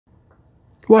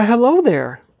Why, hello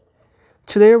there!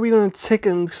 Today we're going to take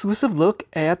an exclusive look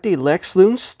at the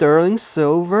LEXLUNE sterling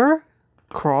silver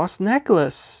cross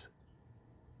necklace.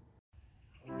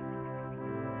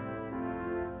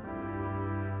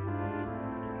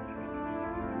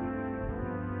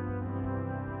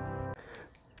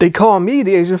 They call me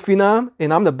the Asian Phenom,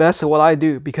 and I'm the best at what I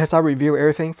do because I review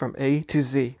everything from A to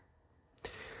Z.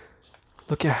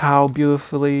 Look at how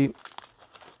beautifully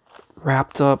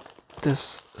wrapped up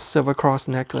this silver cross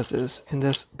necklace is in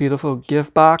this beautiful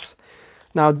gift box.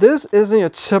 Now this isn't your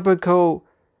typical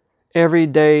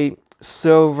everyday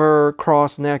silver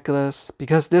cross necklace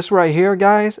because this right here,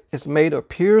 guys, is made of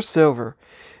pure silver.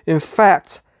 In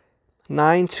fact,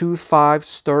 925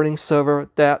 sterling silver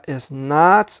that is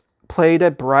not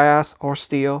plated brass or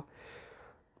steel.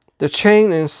 The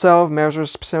chain itself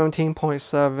measures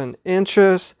 17.7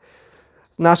 inches.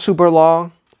 Not super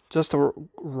long, just the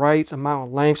right amount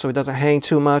of length so it doesn't hang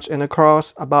too much. And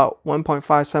across about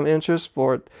 1.57 inches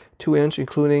for 2-inch,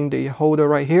 including the holder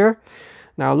right here.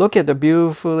 Now look at the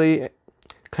beautifully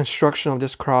construction of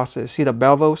this cross. See the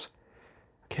bevels?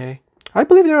 Okay. I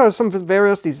believe there are some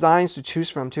various designs to choose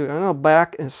from too. I know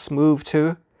back is smooth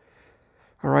too.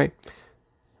 All right.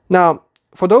 Now,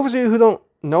 for those of you who don't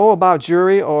know about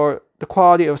jewelry or the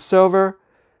quality of silver,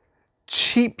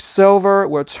 cheap silver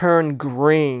will turn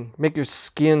green, make your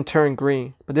skin turn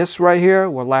green. But this right here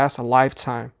will last a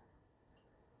lifetime.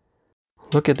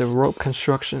 Look at the rope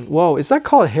construction. Whoa, is that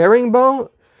called herringbone?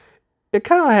 It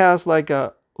kind of has like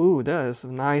a, ooh, that is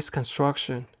a nice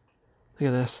construction. Look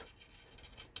at this.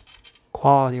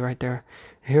 Quality right there.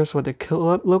 Here's what the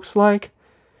clip looks like.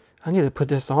 I need to put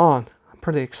this on. I'm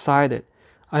pretty excited.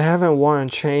 I haven't worn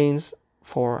chains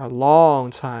for a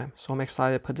long time, so I'm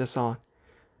excited to put this on.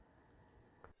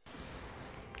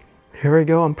 Here we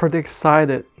go. I'm pretty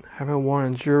excited. I haven't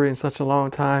worn jewelry in such a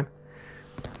long time.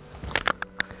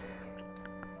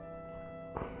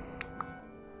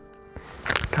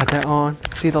 Got that on.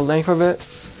 See the length of it?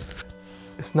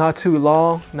 It's not too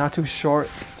long, not too short,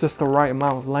 just the right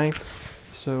amount of length.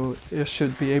 So it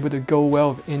should be able to go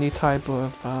well with any type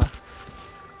of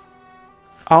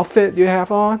outfit you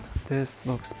have on. This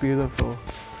looks beautiful.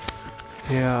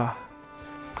 Yeah.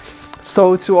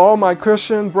 So to all my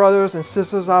Christian brothers and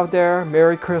sisters out there,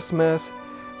 Merry Christmas.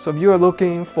 So if you are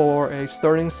looking for a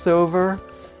sterling silver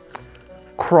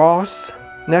cross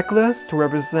necklace to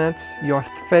represent your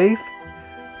faith,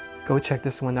 go check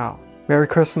this one out. Merry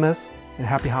Christmas and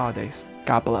happy holidays.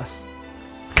 God bless.